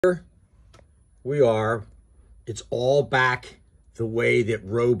we are. It's all back the way that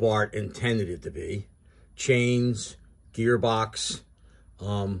Robart intended it to be. Chains, gearbox,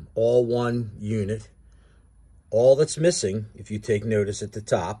 all one unit. All that's missing, if you take notice at the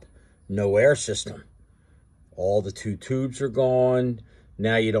top, no air system. All the two tubes are gone.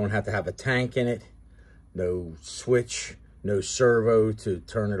 Now you don't have to have a tank in it. No switch, no servo to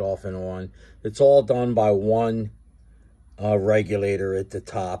turn it off and on. It's all done by one regulator at the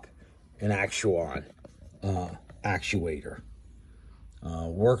top, an Actuonix Actuator.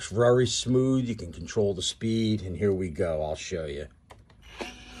 Works very smooth. You can control the speed, and here we go. I'll show you.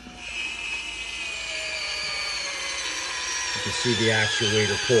 You can see the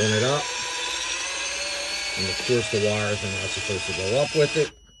actuator pulling it up. And of course the wires are not supposed to go up with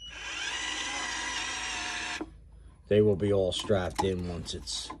it. They will be all strapped in once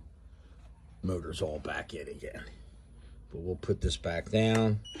its motor's all back in again. But we'll put this back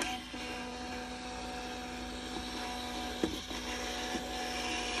down.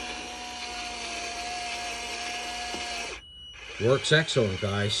 Works excellent,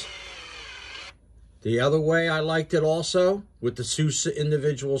 guys. The other way I liked it also, with the Sousa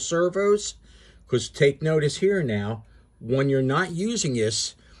individual servos, because take notice here now, when you're not using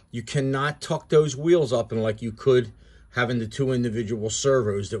this, you cannot tuck those wheels up and like you could having the two individual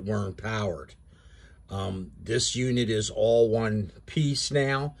servos that weren't powered. This unit is all one piece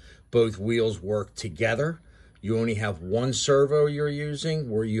now. Both wheels work together. You only have one servo you're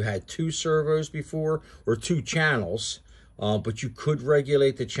using, where you had two servos before, or two channels, but you could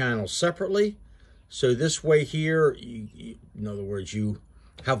regulate the channels separately. So this way here, in other words, you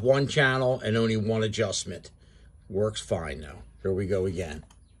have one channel and only one adjustment. Works fine now. Here we go again.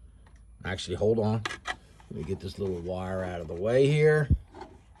 Actually, hold on. Let me get this little wire out of the way here.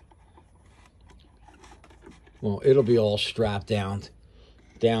 Well, it'll be all strapped down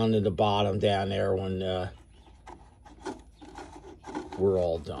to the bottom down there when we're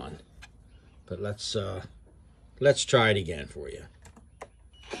all done. But let's try it again for you.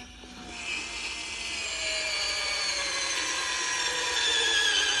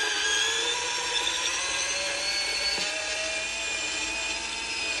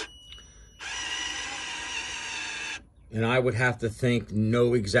 And I would have to think,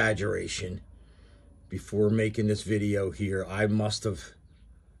 no exaggeration, before making this video here, I must have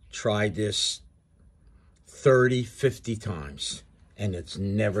tried this 30, 50 times, and it's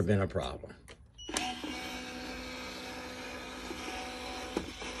never been a problem.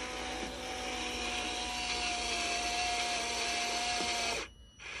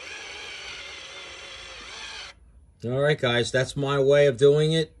 All right, guys, that's my way of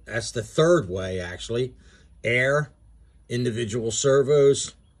doing it. That's the third way, actually. Air, individual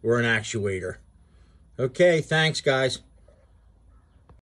servos, or an actuator. Okay, thanks, guys.